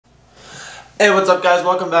Hey, what's up guys?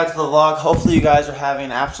 Welcome back to the vlog. Hopefully you guys are having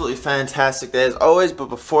an absolutely fantastic day as always, but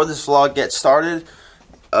before this vlog gets started,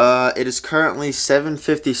 it is currently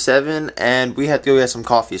 7:57 and we have to go get some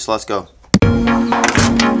coffee, so let's go.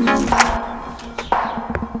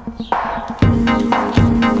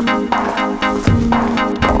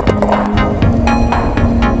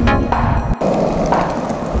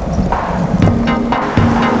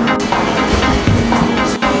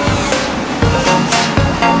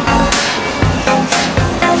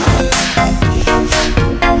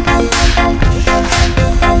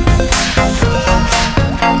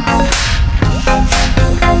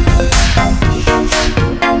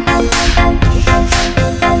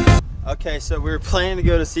 Okay, so we were planning to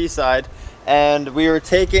go to Seaside and we were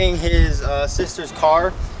taking his sister's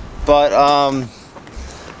car, but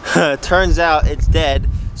turns out it's dead.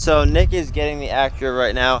 So Nick is getting the Acura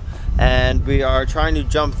right now and we are trying to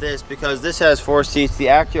jump this because this has 4 seats. The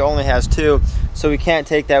Acura only has 2, so we can't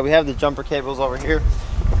take that. We have the jumper cables over here.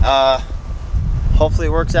 Hopefully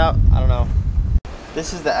it works out. I don't know.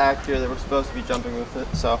 This is the Acura that we're supposed to be jumping with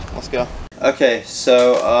it, so let's go. Okay,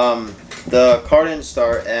 so the car didn't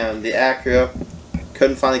start and the Acura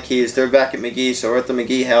couldn't find the keys. They're back at McGee, so we're at the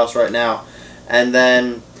McGee house right now. And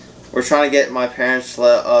then we're trying to get my parents to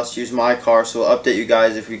let us use my car, so we'll update you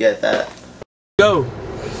guys if we get that. Go!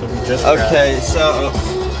 So we just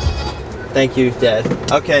thank you,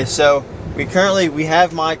 Dad. Okay, so we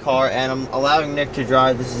have my car and I'm allowing Nick to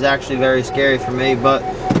drive. This is actually very scary for me, but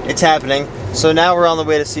it's happening. So now we're on the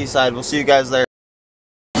way to Seaside. We'll see you guys there.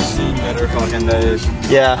 Better fucking days.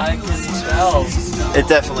 Yeah. I can tell. It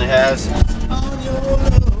definitely has.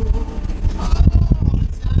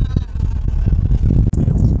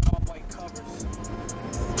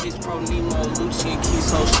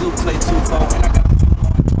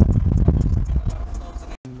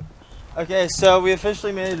 Okay, so we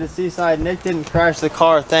officially made it to Seaside. Nick didn't crash the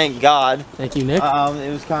car, thank God. Thank you, Nick.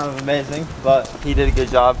 It was kind of amazing, but he did a good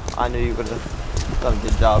job. I knew you would have done a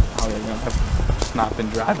good job. Oh, yeah, I've not been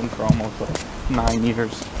driving for almost like 9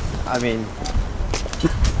 years. I mean,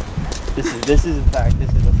 this is a fact.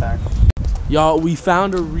 This is a fact. Y'all, we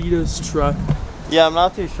found a Rita's truck. Yeah, I'm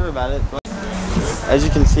not too sure about it, but as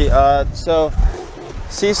you can see, so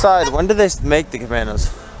Seaside, when did they make the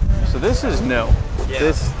Camaros? So this is new.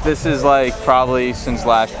 Yeah. This is like probably since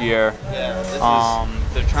last year. Yeah.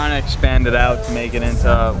 They're trying to expand it out to make it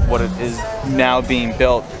into what it is now being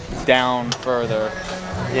built down further.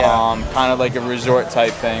 Yeah. Kind of like a resort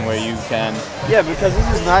type thing where you can. Yeah, because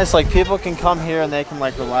this is nice. Like people can come here and they can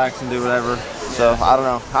like relax and do whatever. So I don't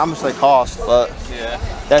know how much they cost, but Yeah.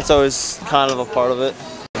 that's always kind of a part of it.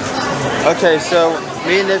 Okay, so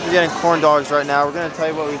me and Nick are getting corn dogs right now. We're gonna tell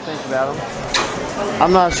you what we think about them.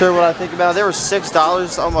 I'm not sure what I think about them. They were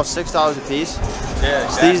 $6, almost $6 a piece. Yeah.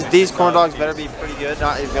 So these corn dogs better be pretty good.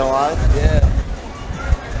 Not even gonna lie. Yeah.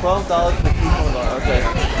 $12 for 2 corn dogs. Okay,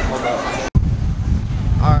 hold up.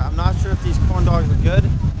 Alright, I'm not sure if these corn dogs are good.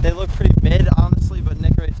 They look pretty mid, honestly, but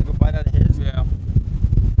Nick already took a bite out of his. Yeah.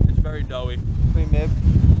 It's very doughy. Pretty mid.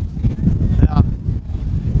 Yeah.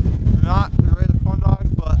 I'm not gonna rate the corn dogs,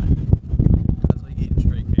 but It's like eating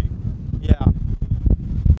straight cake. yeah.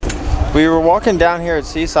 We were walking down here at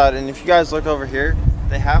Seaside, and if you guys look over here,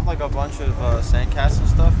 they have like a bunch of sandcastles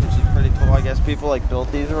stuff, which is pretty cool. I guess people like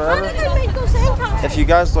built these or whatever. If you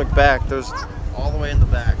guys look back, there's all the way in the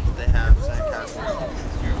back, they have sandcastles.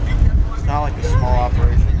 It's not like a small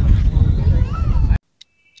operation.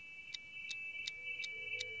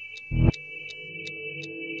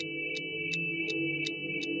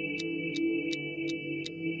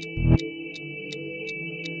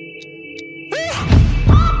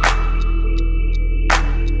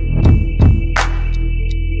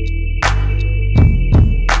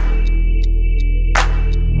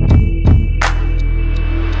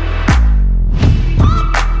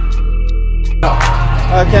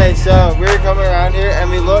 Okay, so we were coming around here and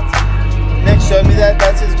we looked. Nick showed me that.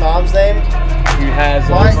 That's his mom's name. He has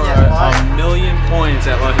Why? over Yeah, why? a million points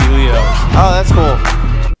at Lucky Leo's. Oh, that's cool.